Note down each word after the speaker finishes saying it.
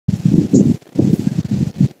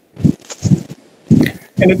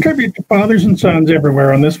In a tribute to fathers and sons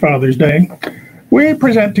everywhere on this Father's Day, we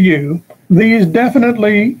present to you these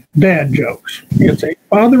definitely dad jokes. It's a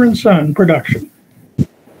father and son production.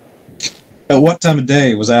 At what time of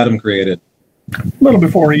day was Adam created? A little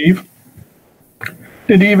before Eve.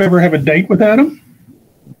 Did Eve ever have a date with Adam?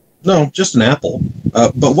 No, just an apple.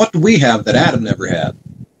 But what do we have that Adam never had?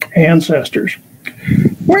 Ancestors.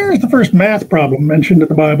 Where is the first math problem mentioned in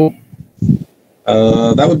the Bible?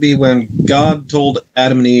 That would be when God told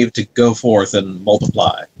Adam and Eve to go forth and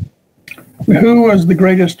multiply. Who was the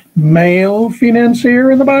greatest male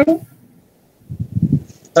financier in the Bible?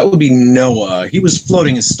 That would be Noah. He was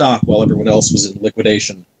floating his stock while everyone else was in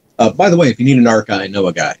liquidation. By the way, if you need an ark, I know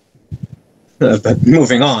a guy. But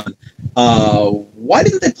moving on, why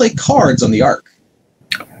didn't they play cards on the ark?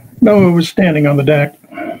 Noah was standing on the deck.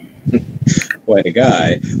 Quite a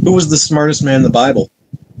guy. Who was the smartest man in the Bible?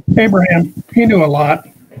 Abraham. He knew a lot.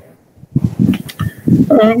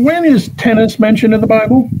 When is tennis mentioned in the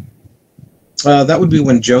Bible? That would be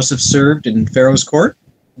when Joseph served in Pharaoh's court.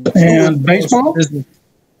 And baseball?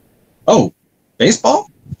 Oh,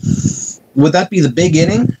 baseball? Would that be the big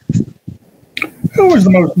inning? Who was the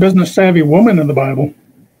most business-savvy woman in the Bible?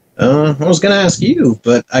 I was going to ask you,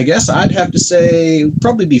 but I guess I'd have to say it would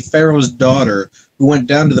probably be Pharaoh's daughter, who went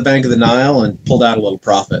down to the bank of the Nile and pulled out a little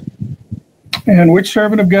profit. And which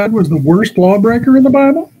servant of God was the worst lawbreaker in the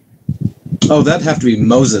Bible? Oh, that'd have to be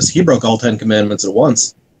Moses. He broke all 10 commandments at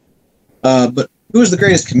once. But who was the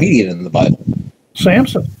greatest comedian in the Bible?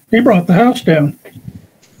 Samson. He brought the house down.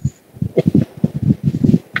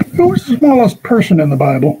 Who was the smallest person in the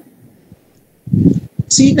Bible?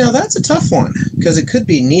 See, now that's a tough one, because it could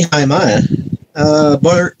be Nehemiah,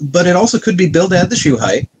 but it also could be Bildad the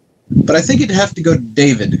Shuhite. But I think it'd have to go to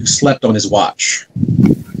David, who slept on his watch.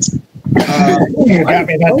 You got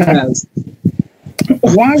me that time.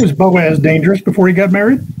 Why was Boaz dangerous before he got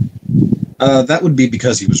married? That would be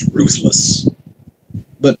because he was ruthless.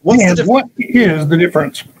 But what is the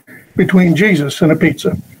difference between Jesus and a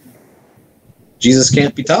pizza? Jesus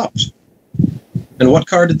can't be topped. And what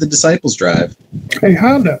car did the disciples drive? A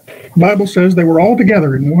Honda. The Bible says they were all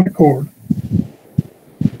together in one accord.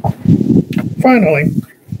 Finally,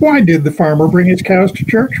 why did the farmer bring his cows to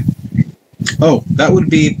church? Oh, that would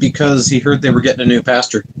be because he heard they were getting a new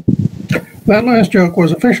pastor. That last joke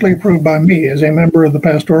was officially approved by me as a member of the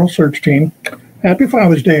pastoral search team. Happy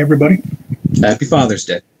Father's Day, everybody. Happy Father's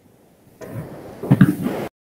Day.